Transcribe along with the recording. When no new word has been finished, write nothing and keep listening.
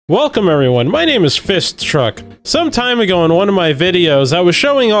Welcome everyone, my name is Fist Truck. Some time ago in one of my videos, I was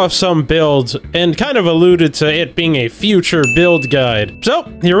showing off some builds and kind of alluded to it being a future build guide.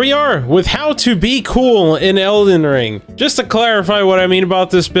 So, here we are with how to be cool in Elden Ring. Just to clarify what I mean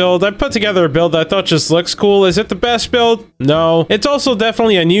about this build, I put together a build that I thought just looks cool. Is it the best build? No. It's also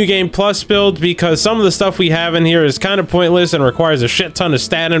definitely a New Game Plus build because some of the stuff we have in here is kind of pointless and requires a shit ton of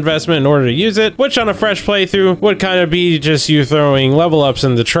stat investment in order to use it, which on a fresh playthrough would kind of be just you throwing level ups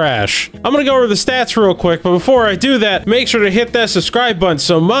in the trash. I'm gonna go over the stats real quick, but before I do that, make sure to hit that subscribe button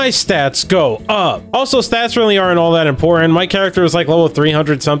so my stats go up. Also, stats really aren't all that important. My character was like level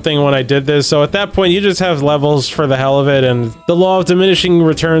 300 something when I did this, so at that point you just have levels for the hell of it, and the law of diminishing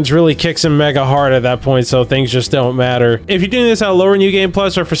returns really kicks in mega hard at that point, so things just don't matter. If you're doing this at a lower New Game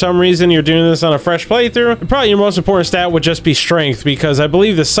Plus, or for some reason you're doing this on a fresh playthrough, probably your most important stat would just be strength, because I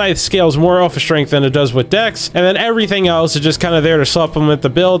believe the scythe scales more off of strength than it does with dex, and then everything else is just kind of there to supplement the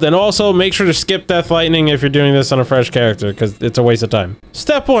build. And also make sure to skip Death Lightning if you're doing this on a fresh character, because it's a waste of time.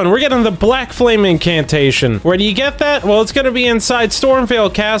 Step 1, we're getting the Black Flame incantation. Where do you get that? Well, it's gonna be inside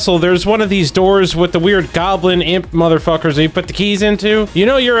Stormvale Castle. There's one of these doors with the weird goblin imp motherfuckers that you put the keys into. You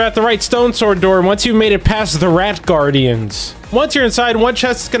know you're at the right Stone Sword door once you've made it past the Rat Guardians. Once you're inside, one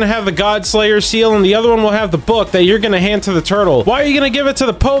chest is going to have the Godslayer seal, and the other one will have the book that you're going to hand to the turtle. Why are you going to give it to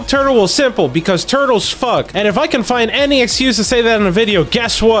the Pope Turtle? Well, simple, because turtles fuck. And if I can find any excuse to say that in a video,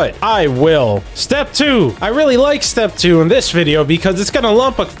 guess what? I will. Step 2. I really like step 2 in this video because it's going to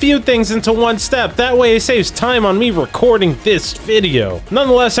lump a few things into one step. That way it saves time on me recording this video.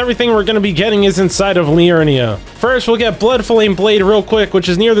 Nonetheless, everything we're going to be getting is inside of Liurnia. First, we'll get Blood Flame Blade real quick, which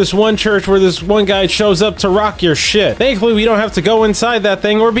is near this one church where this one guy shows up to rock your shit. Thankfully, we don't have to go inside that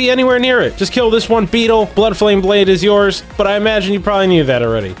thing or be anywhere near it. Just kill this one beetle, Blood Flame Blade is yours, but I imagine you probably knew that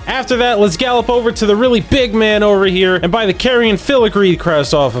already. After that, let's gallop over to the really big man over here and buy the Carrion Filigree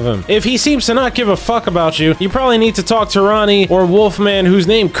crest off of him. If he seems to not give a fuck about you, you probably need to talk to Ronnie or Wolfman, whose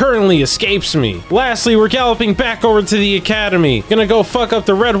name currently escapes me. Lastly, we're galloping back over to the academy. Gonna go fuck up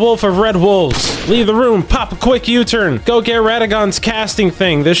the Red Wolf of Red Wolves. Leave the room, pop a quick U-turn, go get Radagon's casting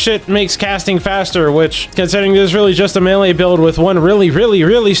thing. This shit makes casting faster, which, considering this is really just a melee build with one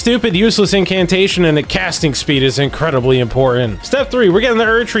really stupid useless incantation, and the casting speed is incredibly important. Step 3, we're getting the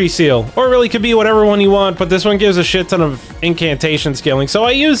Erdtree seal, or it really could be whatever one you want, but this one gives a shit ton of incantation scaling, so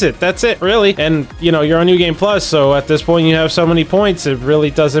I use it. That's it, really. And you know, you're on New Game Plus, so at this point you have so many points, it really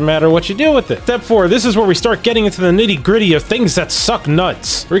doesn't matter what you do with it. Step 4, this is where we start getting into the nitty-gritty of things that suck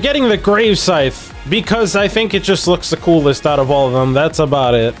nuts. We're getting the Grave Scythe, because I think it just looks the coolest out of all of them. That's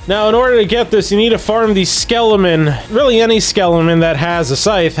about it. Now, in order to get this, you need to farm the Skeleman, really any Skeleman that has a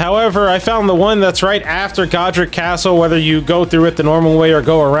scythe. However, I found the one that's right after Godric Castle, whether you go through it the normal way or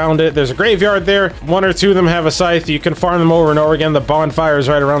go around it. There's a graveyard there. One or two of them have a scythe. You can farm them over and over again. The bonfire is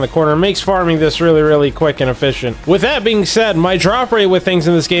right around the corner. It makes farming this really quick and efficient. With that being said, my drop rate with things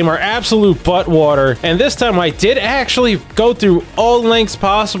in this game are absolute butt water, and this time I did actually go through all lengths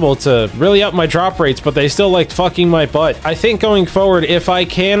possible to really up my drop rates, but they still liked fucking my butt. I think going forward, if I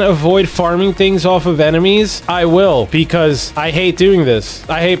can avoid farming things off of enemies, I will, because I hate doing this.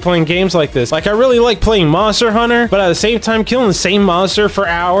 I hate playing games like this. Like, I really like playing Monster Hunter, but at the same time, killing the same monster for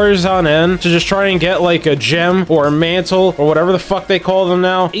hours on end to just try and get like a gem or a mantle or whatever the fuck they call them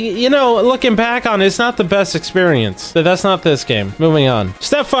now. You know, looking back on it, it's not the best experience. But that's not this game. Moving on.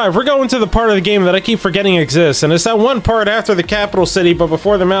 Step 5, we're going to the part of the game that I keep forgetting exists, and it's that one part after the capital city, but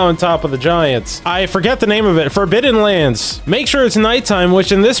before the mountaintop of the giants. I forget the name of it. Forbidden Lands. Make sure it's nighttime,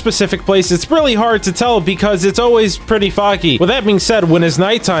 which in this specific place, it's really hard to tell because it's always pretty foggy. With that being said, when it's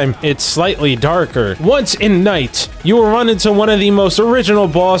nighttime, it's slightly darker. Once in night, you will run into one of the most original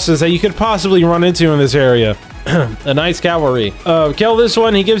bosses that you could possibly run into in this area. The Knight's Cavalry. Kill this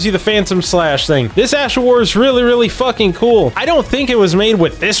one, he gives you the Phantom Slash thing. This Ash of War is really fucking cool. I don't think it was made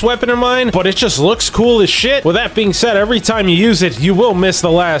with this weapon in mind, but it just looks cool as shit. With that being said, every time you use it, you will miss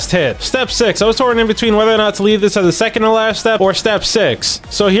the last hit. Step 6, I was torn in between whether or not to leave this as the second to last step or step 6.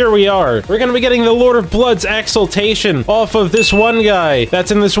 So here we are. We're gonna be getting the Lord of Blood's Exaltation off of this one guy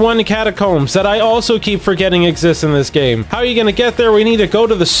that's in this one catacombs that I also keep forgetting exists in this game. How are you gonna get there? We need to go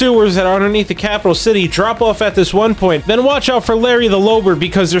to the sewers that are underneath the capital city, drop off at this one point, then watch out for Larry the Lober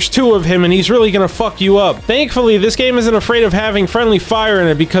because there's two of him and he's really gonna fuck you up. Thankfully, this game isn't afraid of having friendly fire in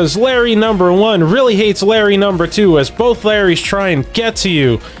it because Larry number 1 really hates Larry number 2 as both Larrys try and get to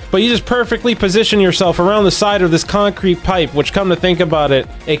you, but you just perfectly position yourself around the side of this concrete pipe, which, come to think about it,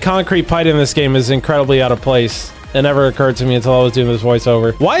 a concrete pipe in this game is incredibly out of place. It never occurred to me until I was doing this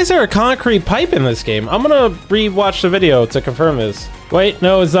voiceover. Why is there a concrete pipe in this game? I'm gonna re-watch the video to confirm this. Wait,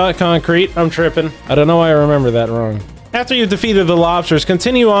 no, it's not concrete. I'm tripping. I don't know why I remember that wrong. After you've defeated the lobsters,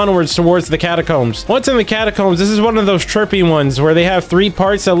 continue onwards towards the catacombs. Once in the catacombs, this is one of those trippy ones where they have 3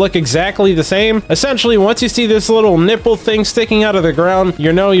 parts that look exactly the same. Essentially, once you see this little nipple thing sticking out of the ground,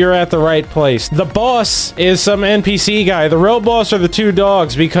 you know you're at the right place. The boss is some NPC guy. The real boss are the 2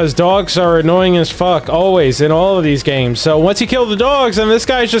 dogs, because dogs are annoying as fuck always in all of these games. So once you kill the dogs, then this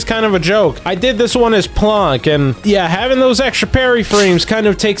guy's just kind of a joke. I did this one as Plonk, and yeah, having those extra parry frames kind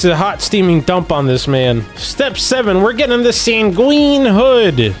of takes a hot steaming dump on this man. Step 7, we're getting the Sanguine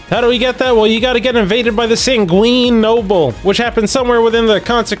Hood. How do we get that? Well, you gotta get invaded by the Sanguine Noble, which happens somewhere within the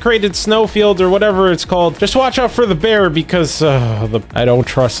consecrated snowfield or whatever it's called. Just watch out for the bear, because I don't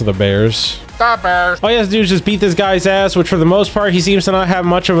trust the bears. All he has to do is just beat this guy's ass, which for the most part, he seems to not have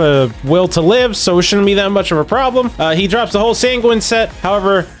much of a will to live, so it shouldn't be that much of a problem. He drops the whole Sanguine set.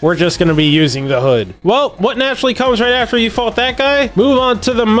 However, we're just going to be using the hood. Well, what naturally comes right after you fought that guy? Move on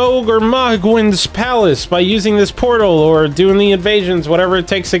to the Moog or Mogwin's palace by using this portal or doing the invasions, whatever it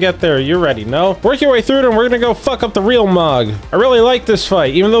takes to get there. You're ready, no? Work your way through it and we're going to go fuck up the real Mog. I really like this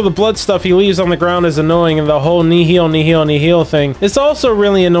fight, even though the blood stuff he leaves on the ground is annoying and the whole nihil thing. It's also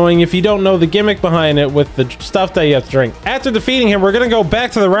really annoying if you don't know the gimmick behind it with the stuff that you have to drink. After defeating him, we're gonna go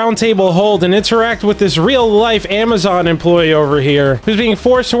back to the round table hold and interact with this real-life Amazon employee over here, who's being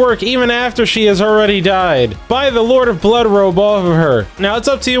forced to work even after she has already died. Buy the Lord of Blood robe off of her. Now, it's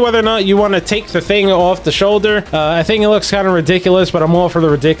up to you whether or not you want to take the thing off the shoulder. I think it looks kind of ridiculous, but I'm all for the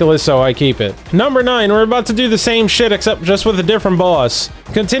ridiculous, so I keep it. Number 9, we're about to do the same shit, except just with a different boss.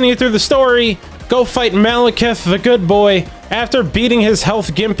 Continue through the story. Go fight Malekith, the good boy. After beating his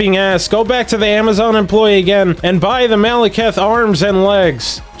health gimping ass, go back to the Amazon employee again and buy the Malekith arms and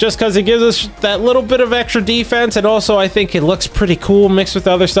legs. Just because it gives us that little bit of extra defense, and also I think it looks pretty cool mixed with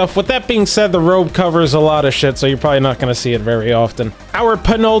other stuff. With that being said, the robe covers a lot of shit, so you're probably not going to see it very often. Our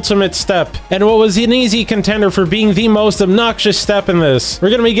penultimate step, and what was an easy contender for being the most obnoxious step in this. We're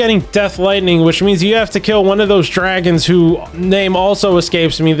going to be getting Death Lightning, which means you have to kill one of those dragons whose name also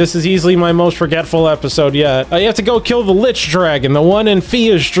escapes me. This is easily my most forgetful episode yet. You have to go kill the Lich Dragon, the one in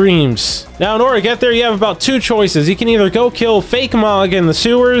Fia's dreams. Now, in order to get there, you have about 2 choices. You can either go kill Fake Mog in the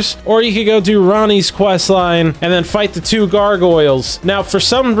sewers, or you could go do Ronnie's quest line and then fight the 2 gargoyles. Now, for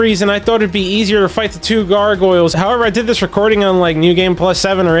some reason, I thought it'd be easier to fight the 2 gargoyles. However, I did this recording on like New Game Plus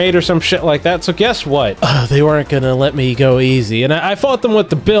 7 or 8 or some shit like that, so guess what? They weren't gonna let me go easy, and I fought them with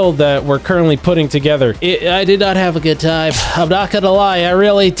the build that we're currently putting together. I did not have a good time. I'm not gonna lie, I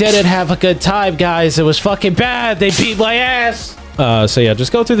really didn't have a good time, guys. It was fucking bad. They beat my ass. So yeah,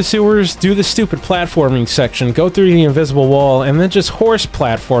 just go through the sewers, do the stupid platforming section, go through the invisible wall, and then just horse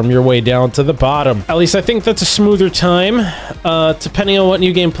platform your way down to the bottom. At least I think that's a smoother time, depending on what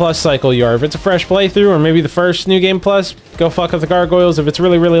New Game Plus cycle you are. If it's a fresh playthrough, or maybe the first New Game Plus, go fuck up the gargoyles. If it's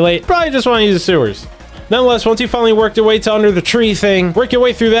really, really late, probably just want to use the sewers. Nonetheless, once you finally worked your way to under the tree thing, work your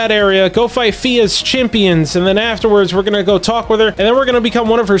way through that area, go fight Fia's champions, and then afterwards we're gonna go talk with her, and then we're gonna become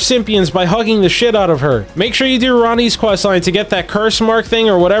one of her Simpians by hugging the shit out of her. Make sure you do Ronnie's questline to get that curse mark thing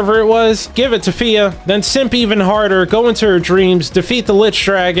or whatever it was, give it to Fia, then simp even harder, go into her dreams, defeat the Lich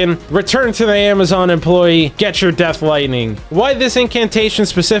Dragon, return to the Amazon employee, get your Death Lightning. Why this incantation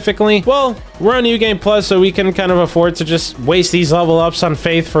specifically? Well, we're on New Game Plus, so we can kind of afford to just waste these level ups on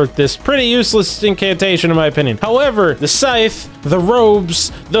faith for this pretty useless incantation, in my opinion. However, the scythe, the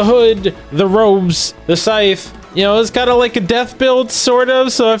robes, the hood, the robes, the scythe, you know, it's kind of like a death build, sort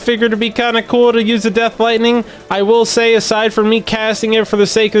of, so I figured it'd be kind of cool to use the Death Lightning. I will say, aside from me casting it for the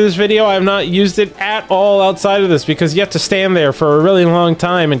sake of this video, I have not used it at all outside of this, because you have to stand there for a really long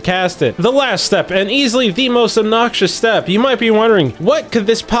time and cast it. The last step, and easily the most obnoxious step. You might be wondering, what could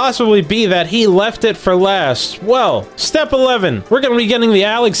this possibly be that he left it for last? Well, step 11, we're going to be getting the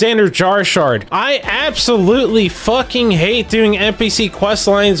Alexander Jar Shard. I absolutely fucking hate doing NPC quest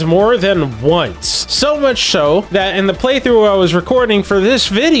lines more than once. So much so that in the playthrough I was recording for this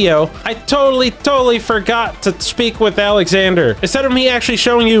video, I totally forgot to speak with Alexander. Instead of me actually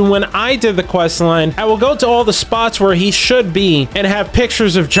showing you when I did the quest line, I will go to all the spots where he should be and have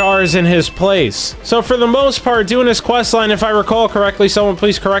pictures of jars in his place. So for the most part, doing his quest line, if I recall correctly, someone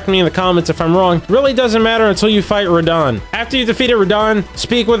please correct me in the comments if I'm wrong, really doesn't matter until you fight Radon. After you defeated Radon,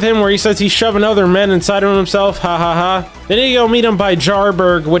 speak with him where he says he's shoving other men inside of himself, ha ha ha. Then you go meet him by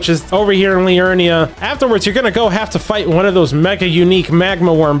Jarberg, which is over here in Liurnia. Afterwards, you're gonna gonna go have to fight one of those mega unique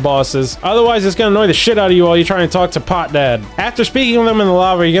magma worm bosses. Otherwise, it's gonna annoy the shit out of you while you're trying to talk to Pot Dad. After speaking with them in the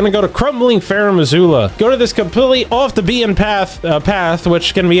lava, you're gonna go to Crumbling Farum Azula. Go to this completely off the beaten path,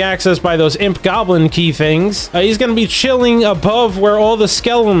 which can be accessed by those imp goblin key things. He's gonna be chilling above where all the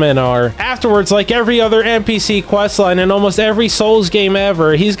skeleton are. Afterwards, like every other NPC questline in almost every Souls game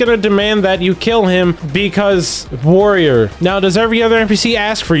ever, he's gonna demand that you kill him because warrior. Now, does every other NPC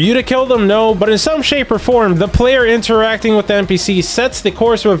ask for you to kill them? No, but in some shape or form, the player interacting with the NPC sets the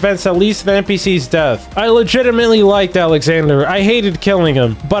course of events that leads to the NPC's death. I legitimately liked Alexander. I hated killing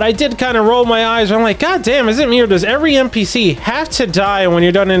him, but I did kind of roll my eyes. I'm like, God damn, is it me or does every NPC have to die when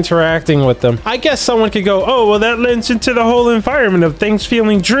you're done interacting with them? I guess someone could go, oh, well, that lends into the whole environment of things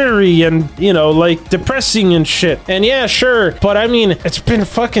feeling dreary and, you know, like depressing and shit. And yeah, sure, but I mean, it's been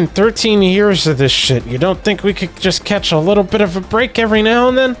fucking 13 years of this shit. You don't think we could just catch a little bit of a break every now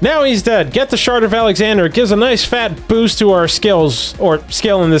and then? Now he's dead. Get the Shard of Alexander. It gives a nice fat boost to our skills, or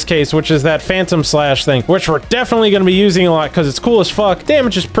skill in this case, which is that Phantom Slash thing, which we're definitely going to be using a lot because it's cool as fuck.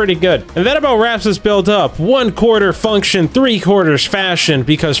 Damage is pretty good. And that about wraps this build up. 1/4 function, 3/4 fashion,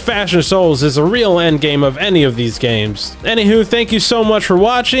 because Fashion Souls is a real endgame of any of these games. Anywho, thank you so much for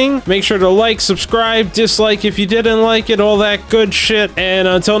watching. Make sure to like, subscribe, dislike if you didn't like it, all that good shit. And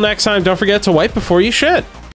until next time, don't forget to wipe before you shit.